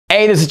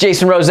Hey, this is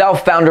Jason Rosell,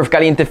 founder of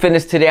Caliente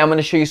Fitness. Today I'm going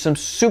to show you some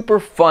super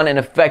fun and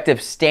effective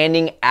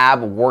standing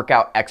ab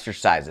workout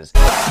exercises.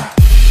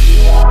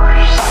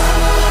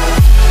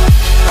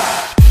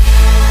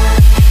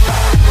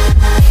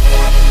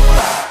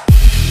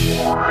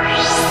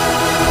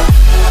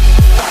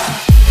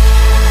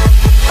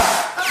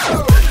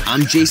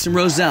 I'm Jason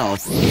Rosell,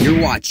 and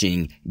you're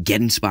watching Get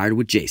Inspired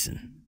with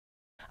Jason.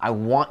 I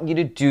want you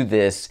to do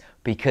this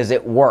because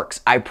it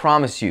works. I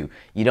promise you.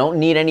 You don't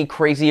need any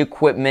crazy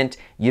equipment.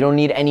 You don't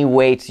need any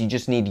weights. You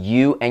just need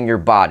you and your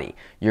body.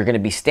 You're going to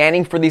be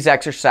standing for these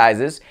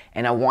exercises,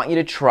 and I want you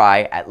to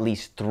try at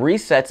least 3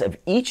 sets of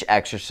each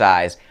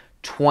exercise,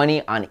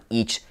 20 on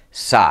each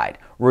side.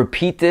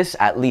 Repeat this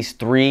at least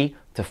 3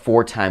 to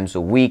 4 times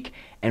a week,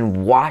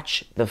 and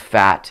watch the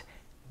fat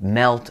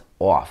melt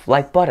off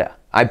like butter.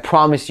 I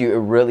promise you it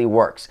really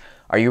works.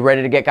 Are you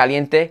ready to get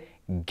caliente?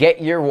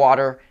 Get your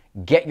water,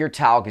 get your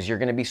towel because you're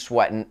going to be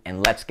sweating,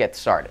 and let's get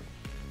started.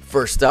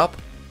 First up,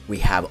 we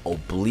have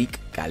oblique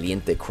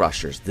caliente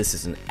crushers. This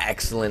is an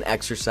excellent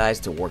exercise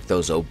to work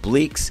those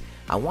obliques.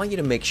 I want you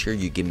to make sure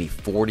you give me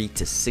 40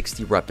 to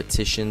 60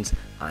 repetitions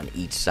on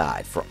each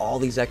side. For all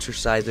these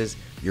exercises,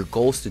 your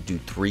goal is to do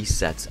 3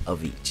 sets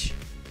of each.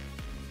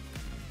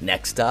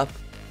 Next up,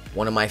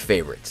 one of my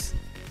favorites,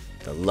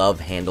 the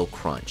love handle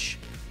crunch.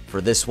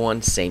 For this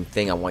one, same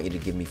thing. I want you to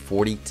give me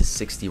 40 to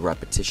 60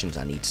 repetitions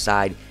on each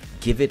side.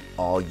 Give it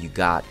all you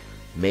got.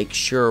 Make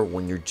sure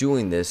when you're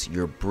doing this,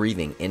 you're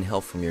breathing. Inhale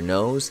from your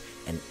nose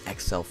and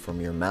exhale from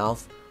your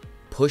mouth.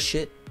 Push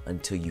it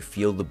until you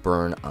feel the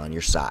burn on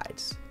your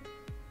sides.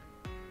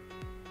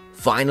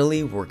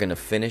 Finally, we're gonna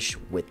finish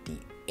with the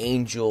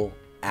angel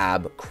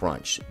ab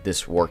crunch.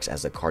 This works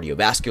as a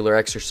cardiovascular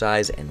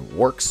exercise and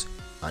works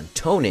on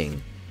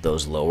toning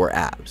those lower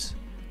abs.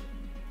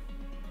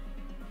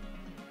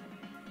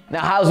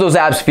 Now, how's those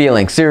abs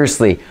feeling?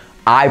 Seriously,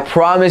 I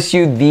promise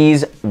you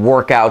these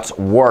workouts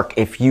work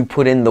if you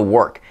put in the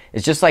work.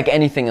 It's just like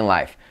anything in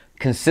life.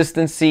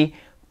 Consistency,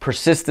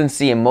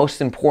 persistency, and most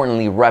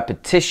importantly,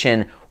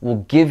 repetition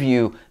will give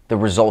you the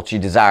results you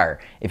desire.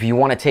 If you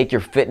want to take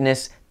your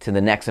fitness to the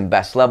next and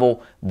best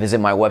level, visit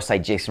my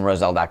website,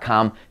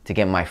 jasonrosell.com, to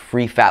get my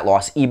free fat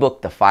loss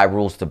ebook, The 5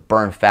 Rules to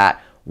Burn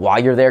Fat.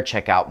 While you're there,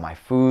 check out my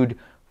food,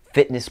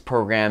 fitness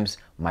programs,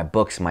 my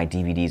books, my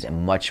DVDs,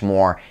 and much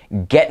more.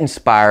 Get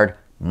inspired,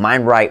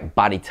 mind right,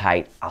 body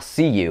tight. I'll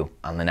see you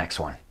on the next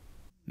one.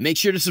 Make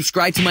sure to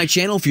subscribe to my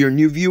channel if you're a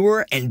new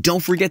viewer, and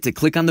don't forget to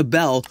click on the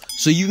bell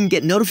so you can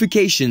get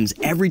notifications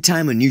every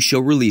time a new show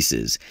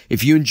releases.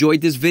 If you enjoyed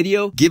this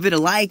video, give it a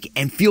like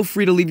and feel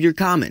free to leave your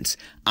comments.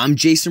 I'm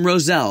Jason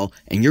Rosell,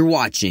 and you're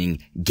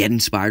watching Get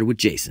Inspired with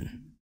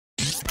Jason.